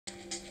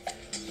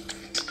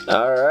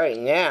Alright,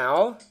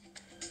 now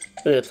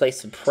we're going to play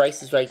some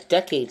Prices Right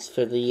Decades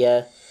for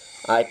the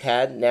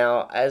iPad.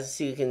 Now, as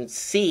you can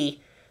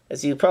see,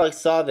 as you probably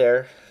saw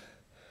there,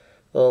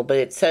 well, but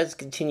it says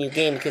continue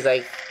game because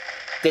I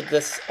did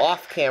this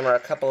off camera a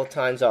couple of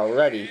times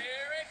already.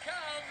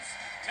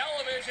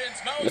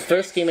 The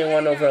first game I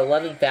won over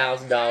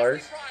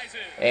 $11,000,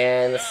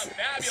 and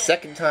the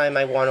second time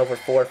I won over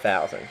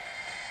 $4,000.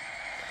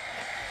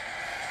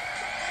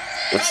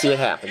 Let's see what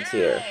happens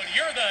here.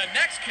 You're the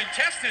next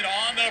contestant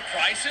on The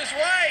Price is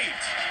Right.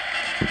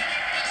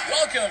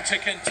 Welcome to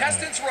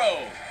Contestants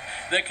Row.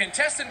 The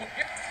contestant will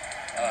get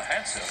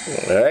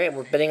handsome. Alright,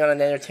 we're bidding on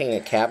an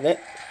entertainment cabinet.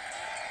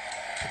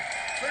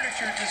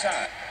 Furniture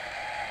design.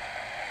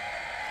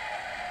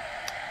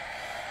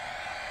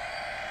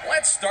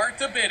 Let's start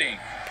the bidding.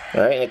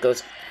 Alright, and it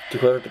goes to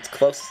whoever gets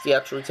closest to the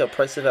actual retail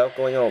price without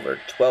going over.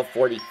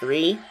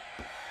 $12.43,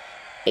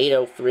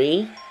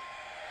 $8.03,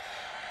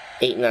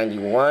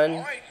 $8.91.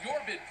 Alright, your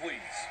bid, please.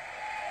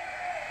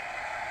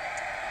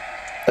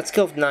 Let's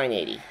go with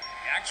 $9.80.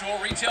 Actual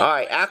retail.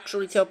 Alright, actual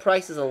retail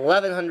price is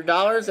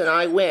 $1,100 and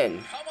I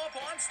win. Come up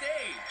on stage.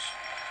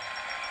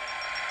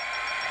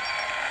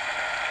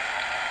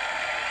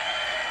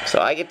 So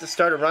I get to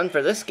start a run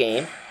for this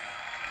game.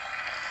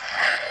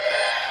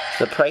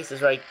 The Price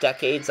is Right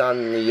Decades on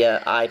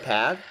the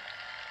iPad.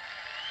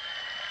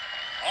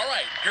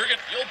 Alright,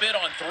 you'll bid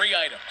on 3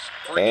 items.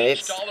 For And each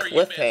it's dollar you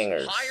cliffhangers.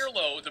 miss, high or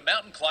low, the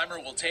mountain climber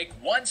will take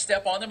 1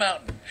 step on the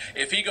mountain.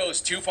 If he goes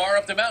too far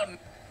up the mountain,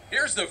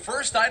 here's the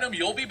first item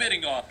you'll be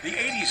bidding on. The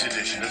 80s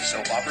edition of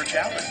Soap Opera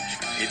Challenge.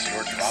 It's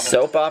your trauma.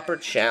 Soap Opera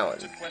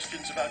Challenge.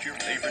 Questions about your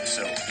favorite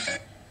soaps.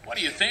 What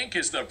do you think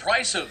is the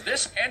price of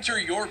this? Enter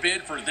your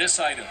bid for this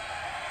item.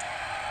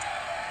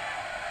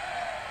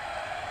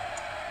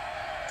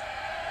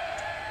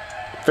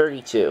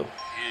 $32.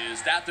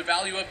 Is that the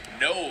value of?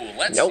 No.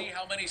 Let's Nope. see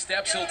how many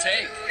steps he'll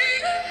take.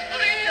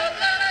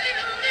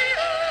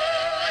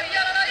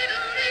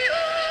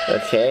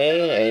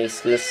 Okay, and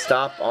he's gonna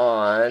stop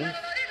on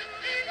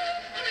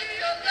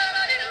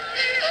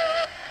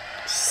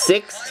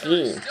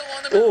 16.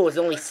 Ooh, it's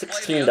only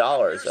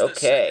 $16.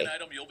 Okay.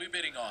 Item you'll be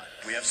bidding on.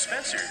 We have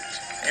Spencer's.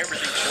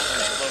 Everything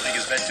children's clothing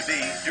is meant to be.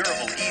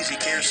 Durable, easy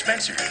care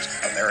Spencer's.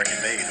 American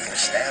made will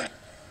stand.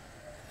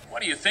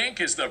 What do you think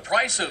is the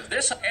price of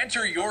this?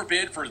 Enter your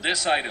bid for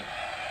this item.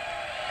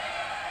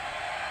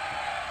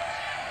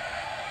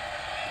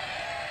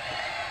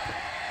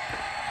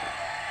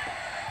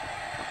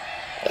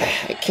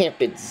 I can't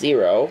bid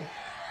 0.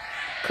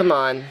 Come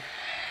on.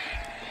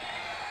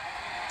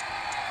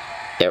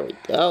 There we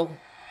go.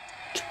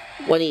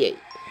 28.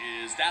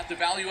 Is that the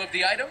value of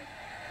the item?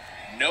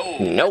 No.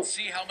 Nope. Let's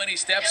see how many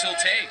steps he'll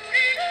take.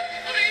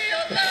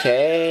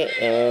 Okay,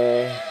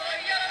 and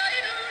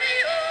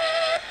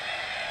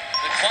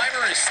The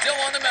climber is still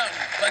on the mountain.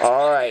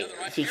 alright,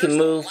 he can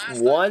move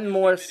one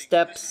more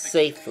step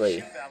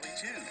safely. Valley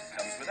 2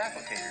 comes with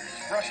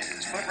applicators,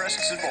 brushes,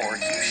 footrests, and more.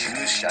 Keep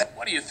shoes shut.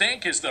 What do you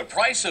think is the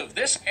price of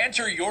this?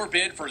 Enter your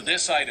bid for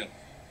this item.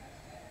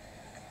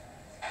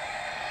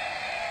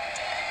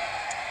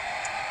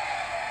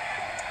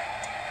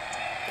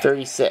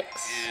 $36.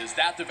 Is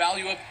that the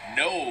value of?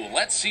 No.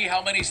 Let's see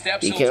how many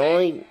steps He he'll can take.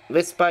 only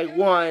miss by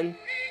 1,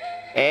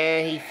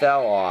 and he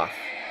fell off.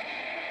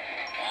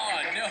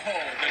 Oh no,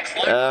 the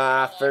climber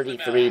Ah, fell off the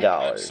mountain. I'm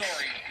 $33.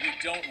 sorry, you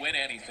don't win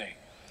anything.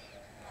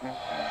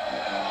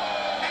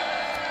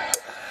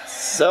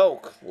 So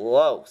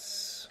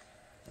close.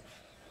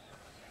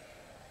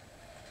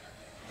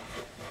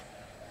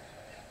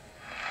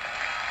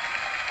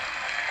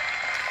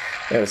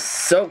 I was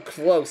so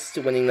close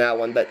to winning that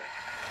one, but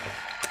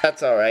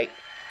that's alright.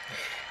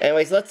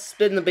 Anyways, let's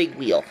spin the big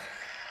wheel.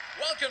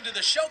 Welcome to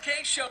the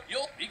showcase show.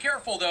 You'll be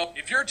careful though.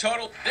 If you're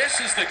total, this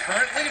is the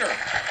current leader.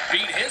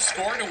 Beat his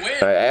score to win.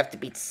 Alright, I have to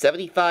beat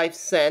 75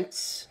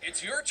 cents.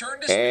 It's your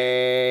turn to spin.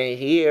 And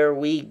here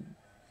we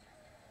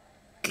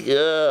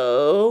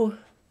go.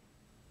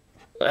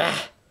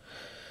 Ah,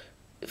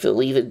 if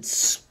it'll even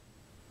spin,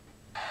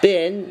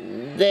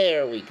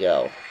 there we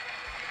go.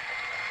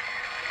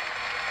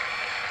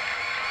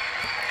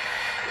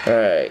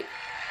 Alright.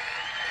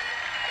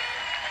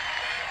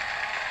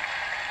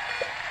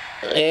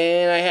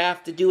 And I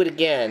have to do it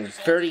again.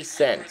 30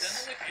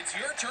 cents. It's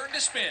your turn to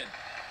spin.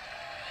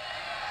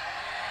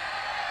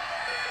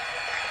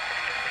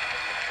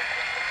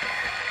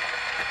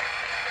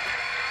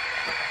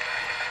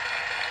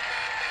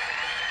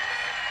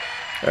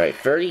 Alright,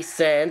 30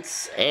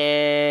 cents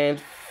and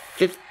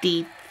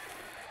 55.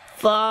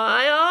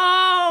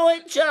 Oh,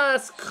 it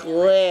just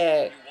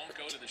clicked. You won't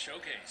go to the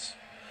showcase.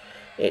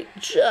 It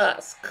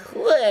just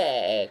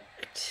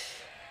clicked.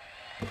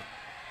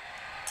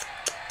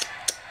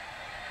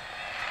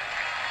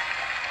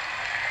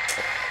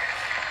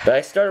 But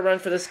I started running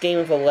for this game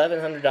with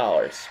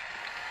 $1,100.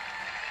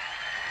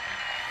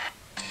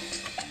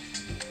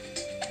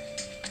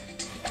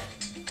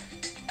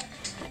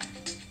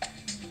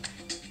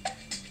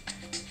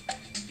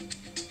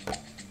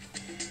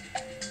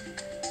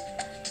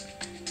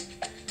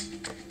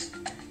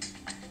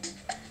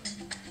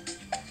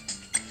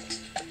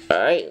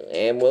 Alright,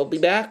 and we'll be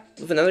back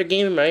with another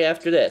game right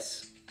after this.